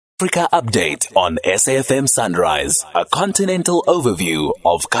Africa Update on SAFM Sunrise, a continental overview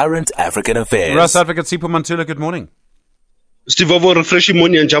of current African affairs. Ras Advocate Sipho Mantula, good morning. Steve, refreshing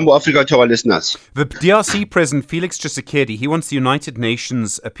morning and Jambo Africa to our listeners. The DRC President Felix Tshisekedi, he wants the United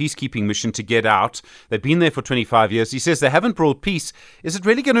Nations a peacekeeping mission to get out. They've been there for 25 years. He says they haven't brought peace. Is it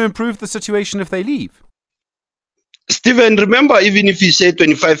really going to improve the situation if they leave? Stephen, remember, even if you say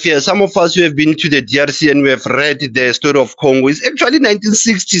 25 years, some of us who have been to the DRC and we have read the story of Congo, it's actually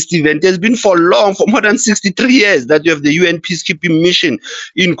 1960, Stephen. It has been for more than 63 years that you have the UN peacekeeping mission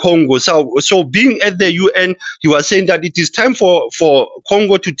in Congo. So being at the UN, he was saying that it is time for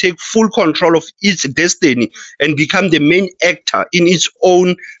Congo to take full control of its destiny and become the main actor in its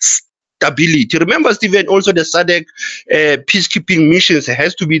own stability. Remember, Stephen, also the SADC peacekeeping missions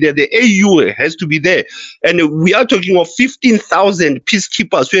has to be there. The AU has to be there. And we are talking of 15,000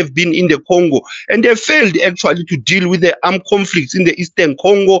 peacekeepers who have been in the Congo. And they failed actually to deal with the armed conflicts in the Eastern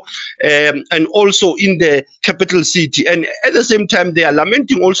Congo and also in the capital city. And at the same time, they are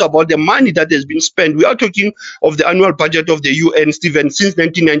lamenting also about the money that has been spent. We are talking of the annual budget of the UN, Stephen, since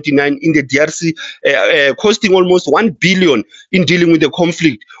 1999 in the DRC, costing almost 1 billion in dealing with the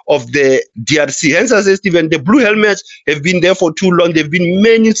conflict of the DRC. Hence, I say, Stephen, the Blue Helmets have been there for too long. There have been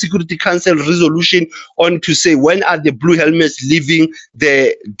many Security Council resolution on to say when are the Blue Helmets leaving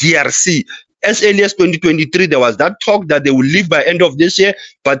the DRC. As early as 2023, there was that talk that they will leave by end of this year,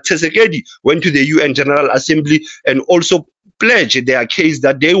 but Tshisekedi went to the UN General Assembly and also pledged their case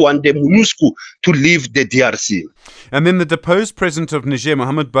that they want the MONUSCO to leave the DRC. And then the deposed president of Niger,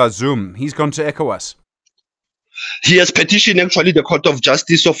 Mohamed Bazoum, he's gone to ECOWAS. He has petitioned actually the Court of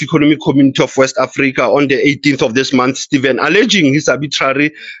Justice of Economic Community of West Africa on the 18th of this month, Stephen, alleging his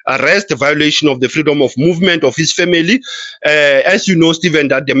arbitrary arrest, the violation of the freedom of movement of his family. As you know, Stephen,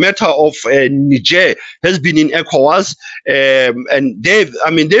 that the matter of Niger has been in ECOWAS, and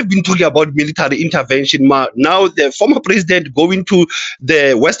they've been talking about military intervention. Now the former president going to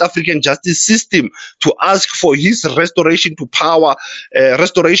the West African justice system to ask for his restoration to power,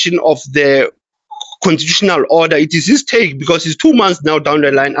 restoration of the constitutional order. It is his take because it's 2 months now down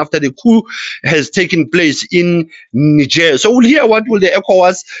the line after the coup has taken place in Niger. So we'll hear what will the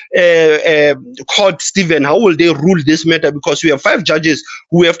ECOWAS court, Stephen, how will they rule this matter, because we have 5 judges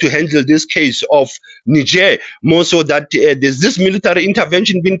who have to handle this case of Niger. More so that there's this military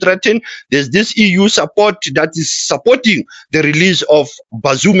intervention being threatened. There's this EU support that is supporting the release of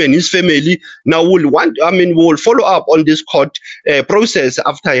Bazoum and his family. Now we'll follow up on this court process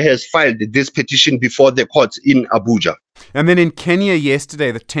after he has filed this petition before the courts in Abuja. And then in Kenya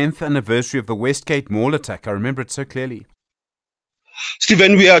yesterday, the 10th anniversary of the Westgate Mall attack. I remember it so clearly.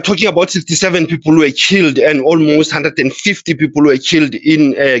 Stephen, we are talking about 67 people who were killed and almost 150 people who were killed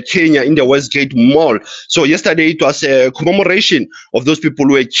in Kenya in the Westgate Mall. So yesterday it was a commemoration of those people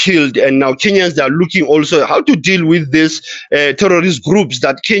who were killed, and now Kenyans are looking also how to deal with these terrorist groups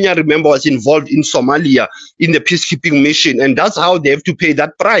that Kenya, remember, was involved in Somalia in the peacekeeping mission, and that's how they have to pay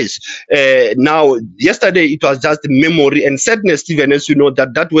that price. Now, yesterday it was just memory and sadness, Stephen, as you know,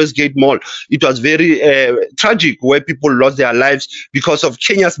 that Westgate Mall, it was very tragic where people lost their lives because of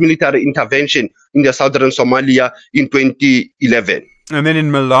Kenya's military intervention in the southern Somalia in 2011. And then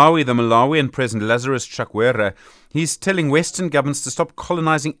in Malawi, the Malawian President Lazarus Chakwera, he's telling Western governments to stop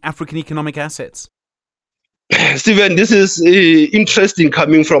colonizing African economic assets. Stephen, this is interesting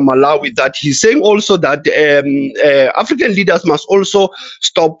coming from Malawi, that he's saying also that African leaders must also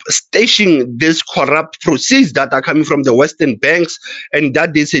stop stashing these corrupt proceeds that are coming from the Western banks, and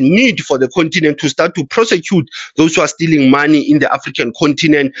that there's a need for the continent to start to prosecute those who are stealing money in the African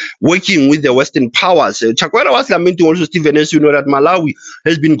continent, working with the Western powers. Chakwera was lamenting also, Stephen, as you know, that Malawi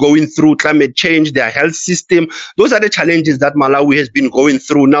has been going through climate change, their health system. Those are the challenges that Malawi has been going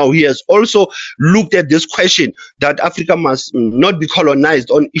through. Now he has also looked at this question that Africa must not be colonized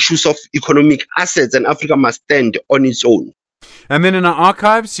on issues of economic assets, and Africa must stand on its own. And then in our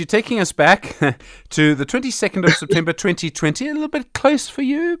archives, you're taking us back to the 22nd of September 2020, a little bit close for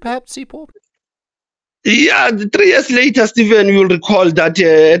you, perhaps, Sipho? Yeah, 3 years later, Stephen, you'll recall that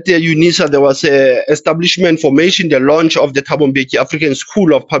at the Unisa, there was a establishment formation, the launch of the Thabo Mbeki Afrikan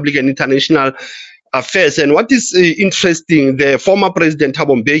School of Public and International Affairs. And what is interesting, the former President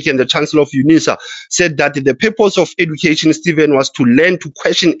Thabo Mbeki and the Chancellor of Unisa said that the purpose of education, Stephen, was to learn to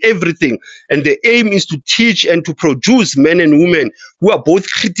question everything. And the aim is to teach and to produce men and women who are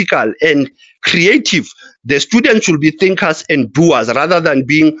both critical and creative. The students should be thinkers and doers rather than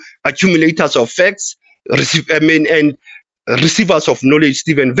being accumulators of facts, and receivers of knowledge,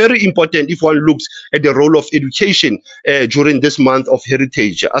 Stephen. Very important if one looks at the role of education during this month of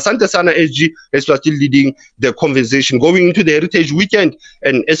heritage. Asante Sana SG is still leading the conversation going into the Heritage Weekend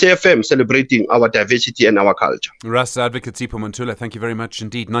and SAFM celebrating our diversity and our culture. Rasta Advocate Sipho Mantula, thank you very much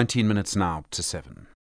indeed. 19 minutes now to 7.